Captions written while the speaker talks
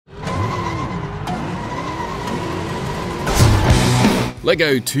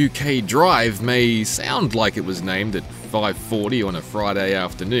LEGO 2K Drive may sound like it was named at 5:40 on a Friday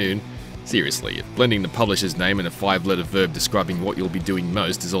afternoon. Seriously, if blending the publisher's name and a 5-letter verb describing what you'll be doing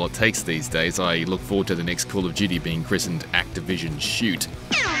most is all it takes these days, I look forward to the next Call of Duty being christened Activision Shoot.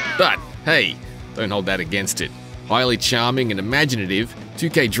 But hey, don't hold that against it. Highly charming and imaginative,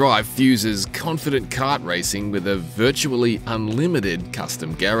 2K Drive fuses confident kart racing with a virtually unlimited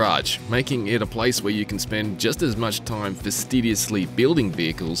custom garage, making it a place where you can spend just as much time fastidiously building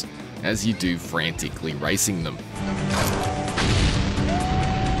vehicles as you do frantically racing them.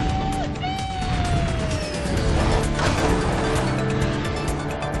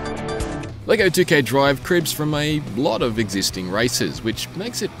 LEGO 2K Drive cribs from a lot of existing races, which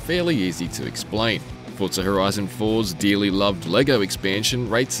makes it fairly easy to explain. Forza Horizon 4's dearly loved LEGO expansion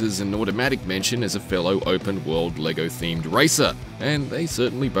rates as an automatic mention as a fellow open-world LEGO-themed racer, and they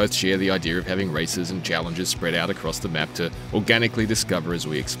certainly both share the idea of having races and challenges spread out across the map to organically discover as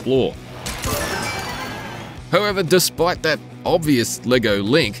we explore. However, despite that obvious LEGO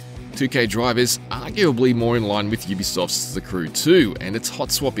link, 2K Drive is arguably more in line with Ubisoft's The Crew 2 and its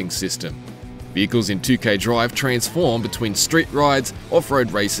hot swapping system. Vehicles in 2K Drive transform between street rides,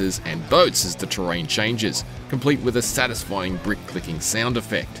 off-road races, and boats as the terrain changes, complete with a satisfying brick-clicking sound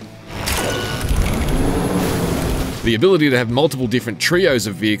effect. The ability to have multiple different trios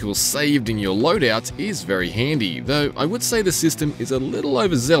of vehicles saved in your loadouts is very handy, though I would say the system is a little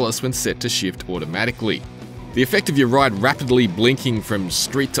overzealous when set to shift automatically. The effect of your ride rapidly blinking from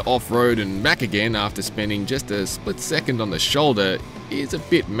street to off-road and back again after spending just a split second on the shoulder is a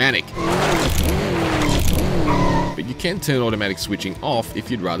bit manic. But you can turn automatic switching off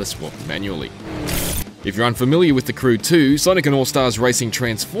if you'd rather swap manually. If you're unfamiliar with The Crew 2, Sonic and All-Stars Racing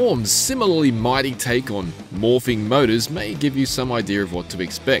Transform's similarly mighty take on morphing motors may give you some idea of what to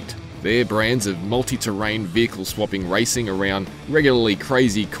expect. Their brands of multi-terrain vehicle swapping racing around regularly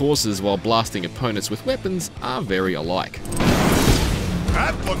crazy courses while blasting opponents with weapons are very alike.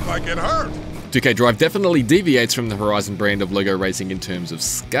 That looked like it hurt! 2K Drive definitely deviates from the Horizon brand of LEGO racing in terms of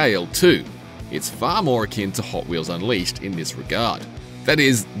scale too. It's far more akin to Hot Wheels Unleashed in this regard. That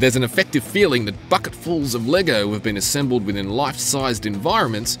is, there's an effective feeling that bucketfuls of LEGO have been assembled within life-sized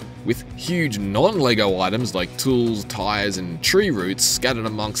environments, with huge non-LEGO items like tools, tyres and tree roots scattered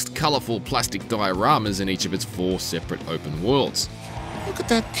amongst colourful plastic dioramas in each of its 4 separate open worlds. Look at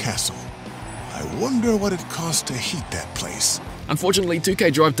that castle. I wonder what it costs to heat that place. Unfortunately,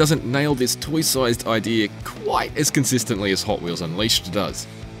 2K Drive doesn't nail this toy-sized idea quite as consistently as Hot Wheels Unleashed does.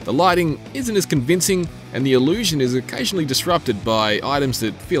 The lighting isn't as convincing, and the illusion is occasionally disrupted by items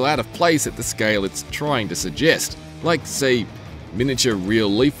that feel out of place at the scale it's trying to suggest, like, say, miniature real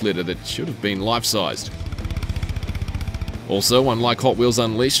leaf litter that should have been life-sized. Also, unlike Hot Wheels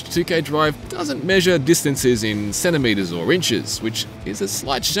Unleashed, 2K Drive doesn't measure distances in centimeters or inches, which is a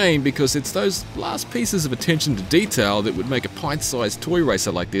slight shame because it's those last pieces of attention to detail that would make a pint-sized toy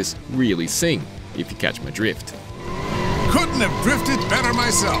racer like this really sing, if you catch my drift. Couldn't have drifted better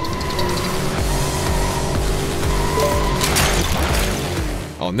myself.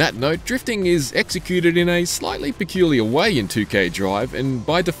 On that note, drifting is executed in a slightly peculiar way in 2K Drive, and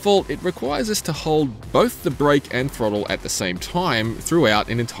by default it requires us to hold both the brake and throttle at the same time throughout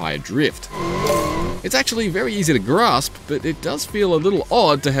an entire drift. It's actually very easy to grasp, but it does feel a little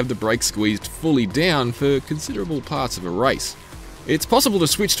odd to have the brake squeezed fully down for considerable parts of a race. It's possible to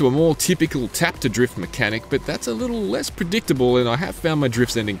switch to a more typical tap-to-drift mechanic, but that's a little less predictable, and I have found my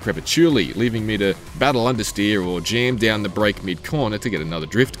drifts ending prematurely, leaving me to battle understeer or jam down the brake mid-corner to get another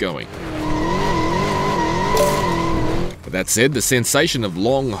drift going. But that said, the sensation of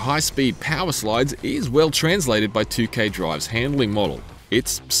long, high-speed power slides is well translated by 2K Drive's handling model.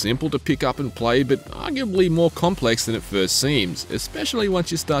 It's simple to pick up and play, but arguably more complex than it first seems, especially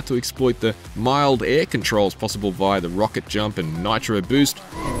once you start to exploit the mild air controls possible via the rocket jump and nitro boost,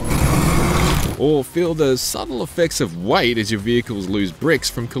 or feel the subtle effects of weight as your vehicles lose bricks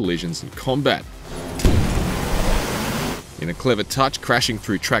from collisions and combat. In a clever touch, crashing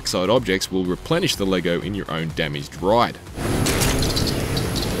through trackside objects will replenish the LEGO in your own damaged ride.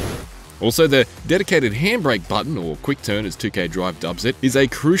 Also, the dedicated handbrake button, or quick turn as 2K Drive dubs it, is a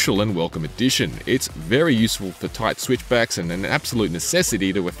crucial and welcome addition. It's very useful for tight switchbacks and an absolute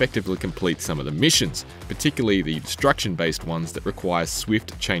necessity to effectively complete some of the missions, particularly the destruction-based ones that require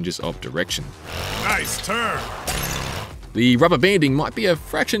swift changes of direction. Nice turn! The rubber banding might be a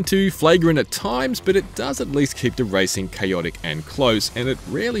fraction too flagrant at times, but it does at least keep the racing chaotic and close, and it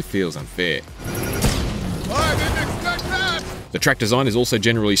rarely feels unfair. I didn't expect that! The track design is also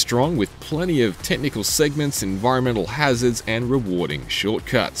generally strong, with plenty of technical segments, environmental hazards, and rewarding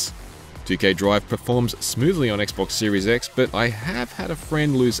shortcuts. 2K Drive performs smoothly on Xbox Series X, but I have had a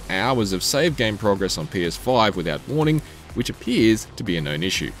friend lose hours of save game progress on PS5 without warning, which appears to be a known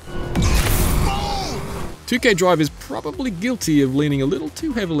issue. 2K Drive is probably guilty of leaning a little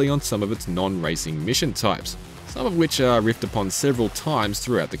too heavily on some of its non-racing mission types, some of which are riffed upon several times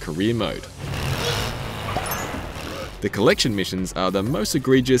throughout the career mode. The collection missions are the most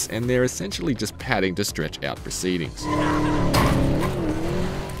egregious, and they're essentially just padding to stretch out proceedings.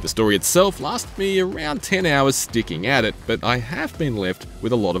 The story itself lasts me around 10 hours sticking at it, but I have been left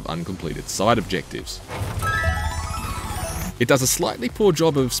with a lot of uncompleted side objectives. It does a slightly poor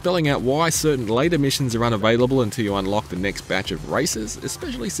job of spelling out why certain later missions are unavailable until you unlock the next batch of races,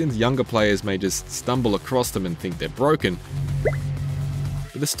 especially since younger players may just stumble across them and think they're broken.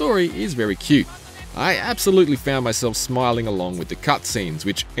 But the story is very cute. I absolutely found myself smiling along with the cutscenes,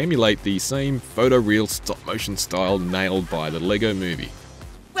 which emulate the same photoreal stop-motion style nailed by the Lego Movie.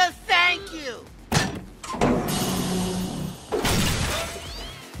 Well, thank you!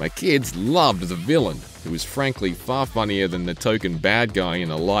 My kids loved the villain, who was frankly far funnier than the token bad guy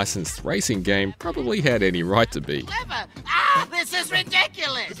in a licensed racing game probably had any right to be. Clever! Ah, this is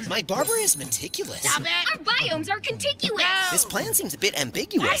ridiculous! My barber is meticulous. Stop it! Our biomes are contiguous. No. This plan seems a bit I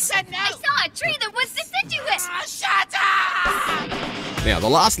ambiguous. said no! I saw a tree that was deciduous. Ah, shut up! Now, the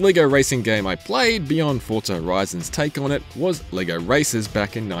last LEGO racing game I played, beyond Forza Horizon's take on it, was LEGO Racers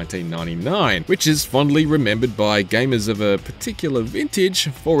back in 1999, which is fondly remembered by gamers of a particular vintage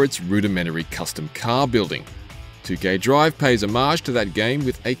for its rudimentary custom car building. 2K Drive pays homage to that game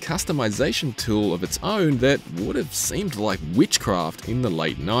with a customization tool of its own that would have seemed like witchcraft in the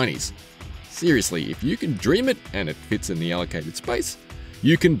late 90s. Seriously, if you can dream it and it fits in the allocated space,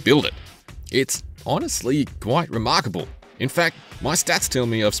 you can build it. It's honestly quite remarkable. In fact, my stats tell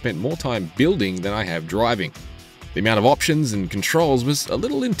me I've spent more time building than I have driving. The amount of options and controls was a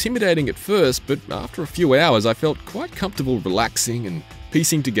little intimidating at first, but after a few hours I felt quite comfortable relaxing and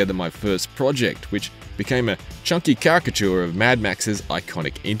piecing together my first project, which became a chunky caricature of Mad Max's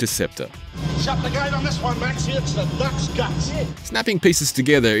iconic Interceptor. Shut the gate on this one, Maxie. It's the duck's guts. Snapping pieces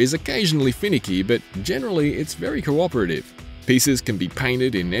together is occasionally finicky, but generally it's very cooperative. Pieces can be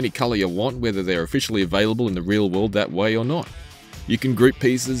painted in any color you want, whether they're officially available in the real world that way or not. You can group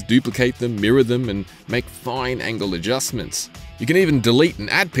pieces, duplicate them, mirror them, and make fine angle adjustments. You can even delete and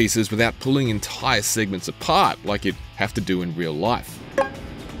add pieces without pulling entire segments apart, like you'd have to do in real life.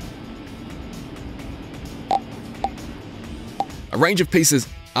 A range of pieces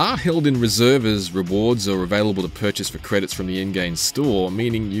are held in reserve as rewards or available to purchase for credits from the in-game store,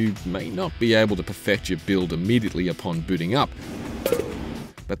 meaning you may not be able to perfect your build immediately upon booting up.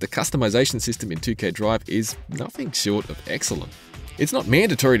 But the customization system in 2K Drive is nothing short of excellent. It's not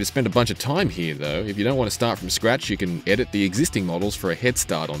mandatory to spend a bunch of time here though. If you don't want to start from scratch, you can edit the existing models for a head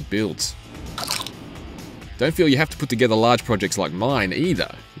start on builds. Don't feel you have to put together large projects like mine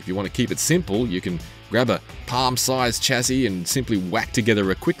either. If you want to keep it simple, you can grab a palm-sized chassis and simply whack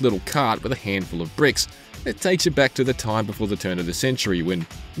together a quick little cart with a handful of bricks. It takes you back to the time before the turn of the century when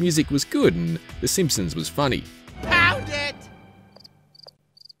music was good and The Simpsons was funny. Pound it!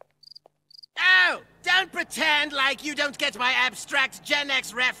 Oh, don't pretend like you don't get my abstract Gen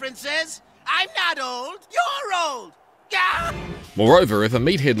X references. I'm not old. You're old. Gah! Moreover, if a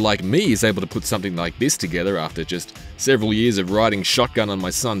meathead like me is able to put something like this together after just several years of riding shotgun on my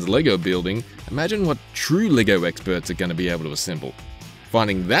son's Lego building, imagine what true Lego experts are going to be able to assemble.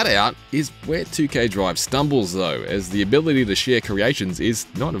 Finding that out is where 2K Drive stumbles though, as the ability to share creations is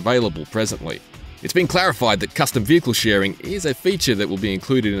not available presently. It's been clarified that custom vehicle sharing is a feature that will be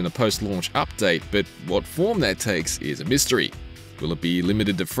included in a post-launch update, but what form that takes is a mystery. Will it be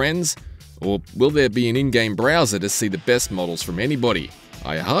limited to friends? Or will there be an in-game browser to see the best models from anybody?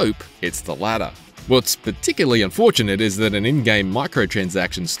 I hope it's the latter. What's particularly unfortunate is that an in-game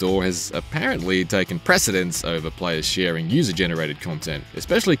microtransaction store has apparently taken precedence over players sharing user-generated content,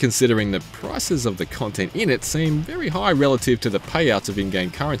 especially considering the prices of the content in it seem very high relative to the payouts of in-game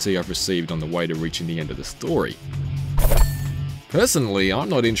currency I've received on the way to reaching the end of the story. Personally, I'm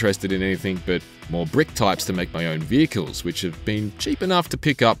not interested in anything but more brick types to make my own vehicles, which have been cheap enough to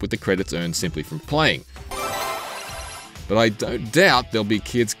pick up with the credits earned simply from playing. But I don't doubt there'll be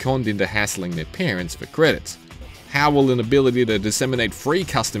kids conned into hassling their parents for credits. How will an ability to disseminate free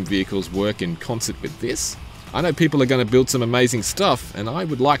custom vehicles work in concert with this? I know people are going to build some amazing stuff, and I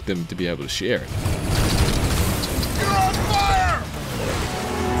would like them to be able to share it.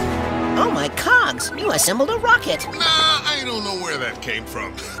 Oh my cogs, you assembled a rocket. Nah, I don't know where that came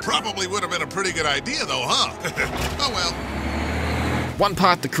from. Probably would have been a pretty good idea though, huh? Oh well. 1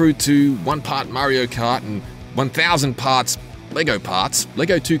 part The Crew 2, 1 part Mario Kart, and 1,000 parts Lego parts,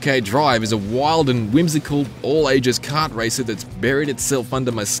 Lego 2K Drive is a wild and whimsical, all-ages kart racer that's buried itself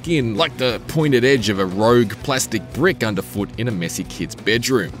under my skin like the pointed edge of a rogue plastic brick underfoot in a messy kid's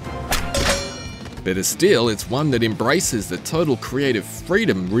bedroom. Better still, it's one that embraces the total creative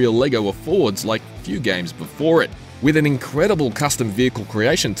freedom real Lego affords like few games before it, with an incredible custom vehicle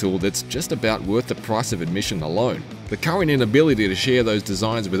creation tool that's just about worth the price of admission alone. The current inability to share those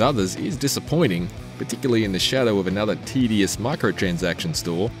designs with others is disappointing, particularly in the shadow of another tedious microtransaction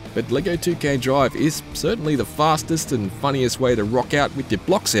store, but Lego 2K Drive is certainly the fastest and funniest way to rock out with your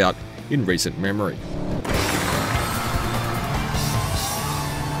blocks out in recent memory.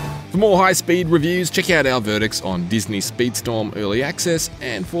 For more high-speed reviews, check out our verdicts on Disney Speedstorm Early Access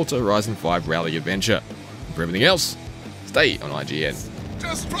and Forza Horizon 5 Rally Adventure. For everything else, stay on IGN.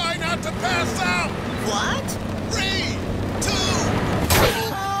 Just try not to pass out! What? Read!